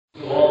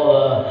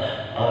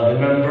the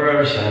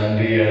members and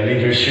the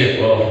leadership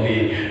of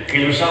the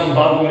Kilusang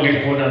Bagong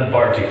Lipunan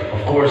Party.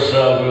 Of course,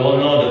 we all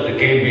know that the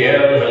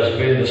KBL has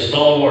been the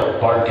stalwart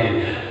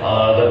party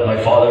that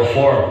my father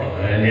formed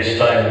in his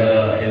time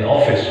in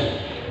office.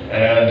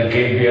 And the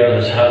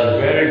KBL has had a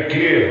very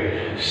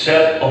clear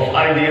set of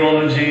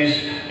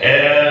ideologies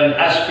and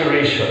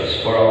aspirations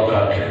for our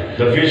country.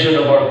 The vision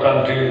of our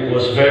country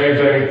was very,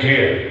 very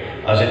clear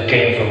as it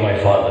came from my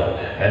father.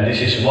 And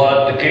this is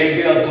what the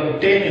KBL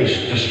continues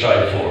to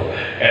strive for,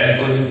 and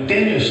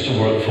continues to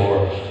work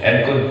for,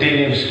 and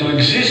continues to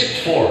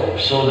exist for,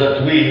 so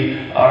that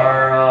we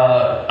are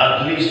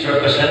at least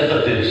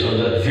representatives of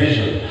that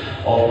vision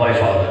of my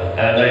father.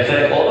 And I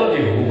thank all of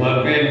you who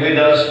have been with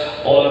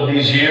us all of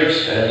these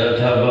years and that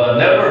have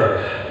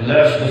never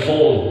left the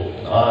fold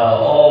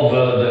of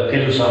the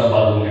Kilusang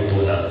Bagong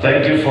Lipunan.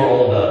 Thank you for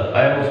all that.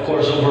 I am, of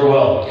course,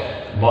 overwhelmed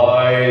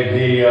by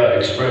the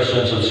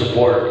expressions of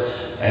support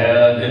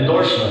and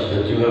endorsement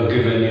that you have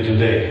given me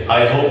today.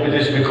 I hope it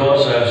is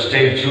because I have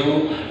stayed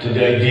true to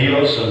the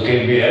ideals of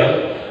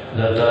KBL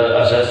that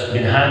as has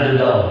been handed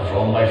down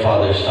from my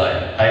father's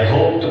time. I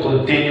hope to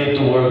continue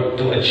to work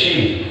to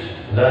achieve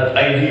that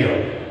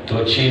ideal,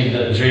 to achieve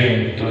that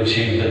dream, to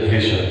achieve that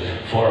vision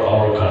for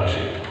our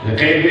country. The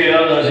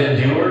KBL has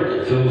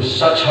endured through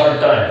such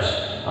hard times,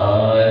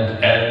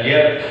 and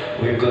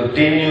yet we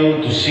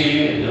continue to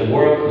see the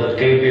work that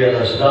KBL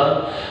has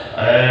done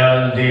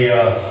and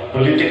the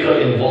political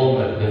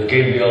involvement that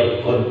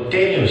KBL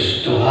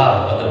continues to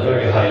have at a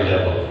very high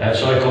level. And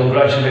so I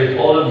congratulate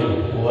all of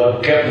you who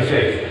have kept the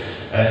faith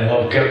and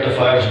who have kept the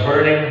fires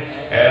burning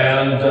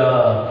and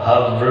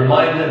have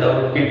reminded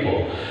our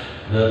people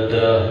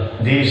that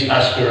these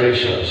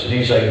aspirations,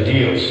 these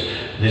ideals,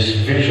 this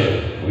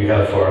vision we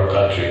have for our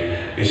country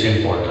is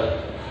important.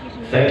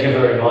 Thank you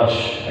very much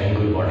and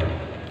good morning.